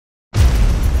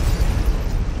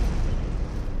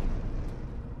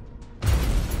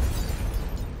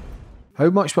How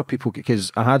much were people?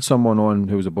 Because I had someone on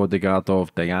who was a bodyguard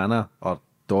of Diana or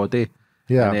Doddy.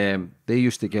 Yeah. And they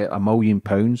used to get £1 million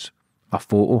a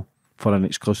photo for an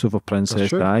exclusive of Princess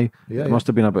true. Di. Yeah, It must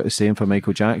have been about the same for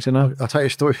Michael Jackson. Huh? I'll tell you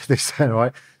a story of this then,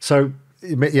 right? So,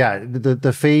 yeah,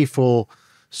 the fee for,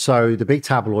 so the big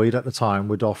tabloid at the time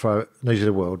would offer News of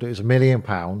the World, it was £1 million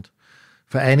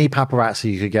for any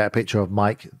paparazzi you could get a picture of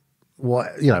Mike,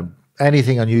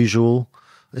 anything unusual,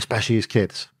 especially his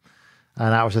kids.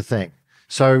 And that was the thing.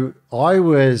 So I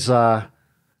was,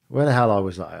 where the hell I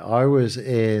was like? I was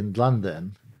in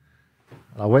London.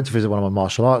 I went to visit one of my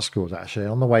martial arts schools, actually,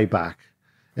 on the way back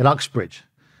in Uxbridge.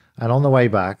 And on the way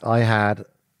back, I had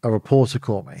a reporter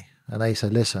call me and they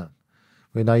said, listen,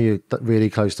 we know you're really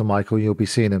close to Michael. You'll be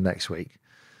seeing him next week.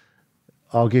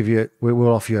 We'll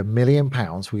offer you £1 million.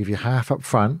 We'll give you half up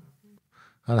front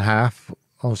and half.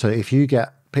 Also, if you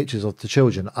get pictures of the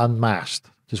children unmasked,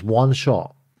 just one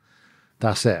shot,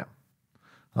 that's it.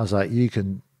 I was like, you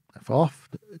can F off,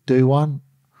 do one,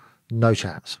 no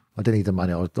chance. I didn't need the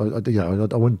money. I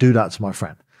wouldn't do that to my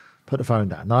friend. Put the phone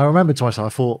down. Now I remember to myself, I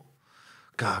thought,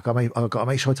 God, I've got to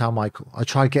make sure I tell Michael. I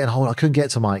tried getting hold. I couldn't get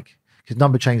to Mike. His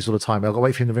number changed all the time. I've got to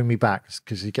wait for him to ring me back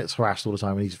because he gets harassed all the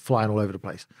time and he's flying all over the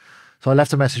place. So I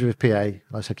left a message with PA and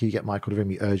I said, can you get Michael to ring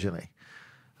me urgently?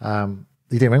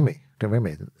 He didn't ring me.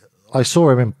 I saw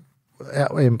him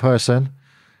in person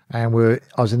and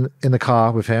I was in the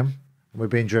car with him. We're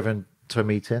being driven to a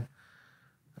meeting.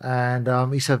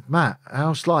 And he said, Matt,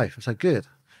 how's life? I said, good.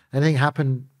 Anything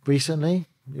happened recently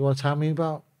you want to tell me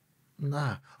about?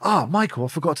 Nah. Oh, Michael, I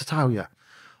forgot to tell you.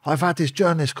 I've had this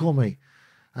journalist call me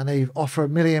and they offer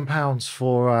 £1 million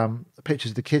for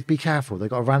pictures of the kids. Be careful. They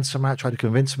got a ransom out, tried to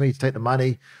convince me to take the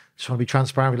money. Just want to be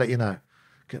transparent. We let you know.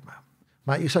 Good, man.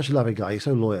 Matt, you're such a loving guy. You're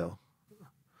so loyal.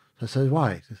 So I said,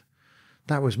 why? Said,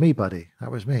 that was me, buddy.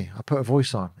 That was me. I put a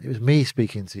voice on. It was me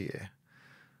speaking to you.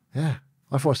 Yeah.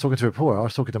 I thought I was talking to a reporter. I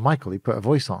was talking to Michael. He put a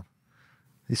voice on.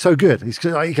 He's so good. He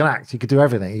can act. He could do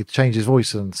everything. He could change his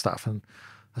voice and stuff. And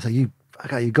I said, you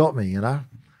got me, you know?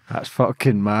 That's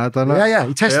fucking mad, isn't it? Yeah.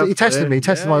 He tested me. He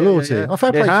tested my loyalty. Yeah. I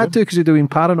fair play he had to because he's doing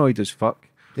paranoid as fuck.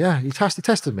 Yeah, he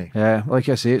tested me. Yeah, like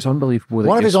I say, it's unbelievable.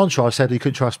 One of his entourage said he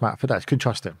couldn't trust Matt for that. He couldn't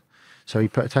trust him. So he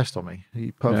put a test on me.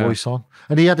 He put a voice on.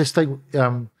 And he had this thing,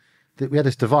 we had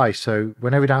this device. So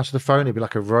whenever he'd answer the phone, it'd be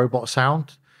like a robot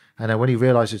sound. And then when he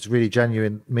realized it's really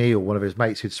genuine me or one of his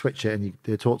mates, he'd switch it and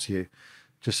he'd talk to you.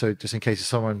 Just in case there's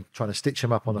someone trying to stitch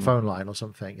him up on the phone line or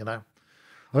something, you know.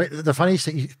 I mean, the funniest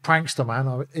thing, prankster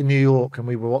man, in New York, and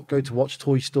we were go to watch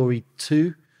Toy Story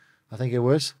 2, I think it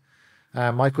was.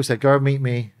 Michael said, go and meet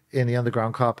me in the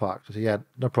underground car park. I said, yeah,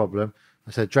 no problem.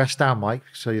 I said, dress down, Mike,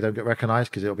 so you don't get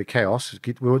recognized because it'll be chaos.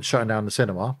 We weren't shutting down the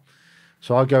cinema.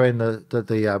 So I'll go in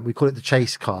we call it the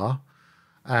chase car.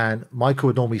 And Michael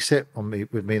would normally sit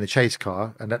with me in the chase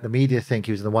car and let the media think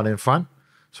he was the one in front.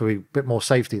 So a bit more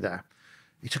safety there.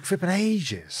 He took flipping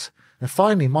ages. And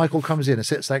finally, Michael comes in and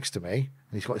sits next to me.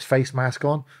 And he's got his face mask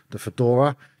on, the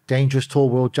fedora, dangerous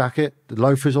tall world jacket, the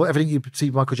loafers, everything you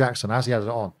see Michael Jackson as he has it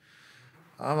on.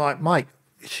 I'm like, Mike,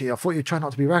 I thought you were trying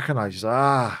not to be recognized. He's like,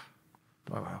 are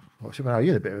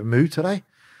you in a bit of a mood today?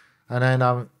 And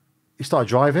then he started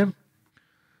driving.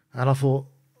 And I thought,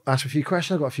 asked a few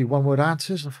questions. I got a few one-word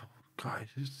answers. I thought, guys,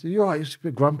 you're right. You're a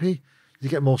bit grumpy. Did you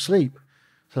get more sleep?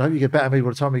 So I hope you get better maybe by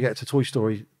the time we get to Toy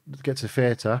Story, get to the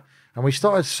theatre. And we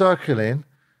started circling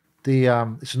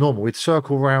it's normal. We'd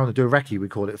circle around and do a recce, we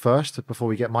call it first, before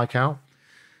we get Mike out.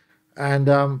 And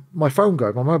my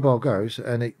mobile goes,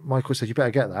 and Michael said, you better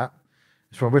get that.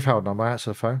 It's from a withheld number. I answer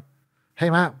the phone.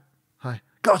 Hey, Matt. Hi.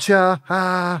 Gotcha.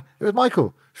 It was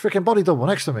Michael. Freaking body double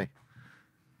next to me.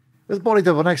 There's a body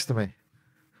double next to me.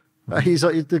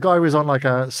 The guy was on like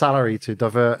a salary to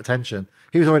divert attention.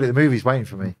 He was already at the movies waiting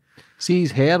for me. See,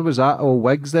 his hair, was that all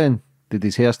wigs then? Did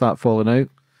his hair start falling out?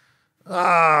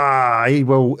 He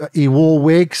wore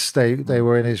wigs. They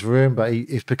were in his room, but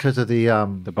it's because of the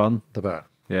bun. The burn.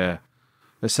 Yeah.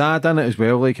 It's sad, isn't it, as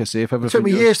well? Like I say, if everything... It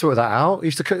took me years to work that out.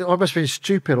 I must have been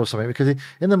stupid or something because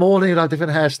in the morning he'd have a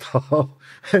different hairstyle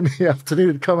and in the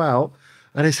afternoon he'd come out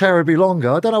and his hair would be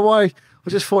longer. I don't know why. I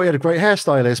just thought he had a great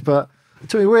hairstylist, but it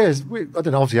took me years. I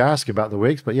didn't obviously ask him about the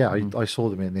wigs, but yeah, I saw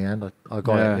them in the end. I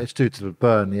got it. It's due to the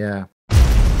burn, yeah.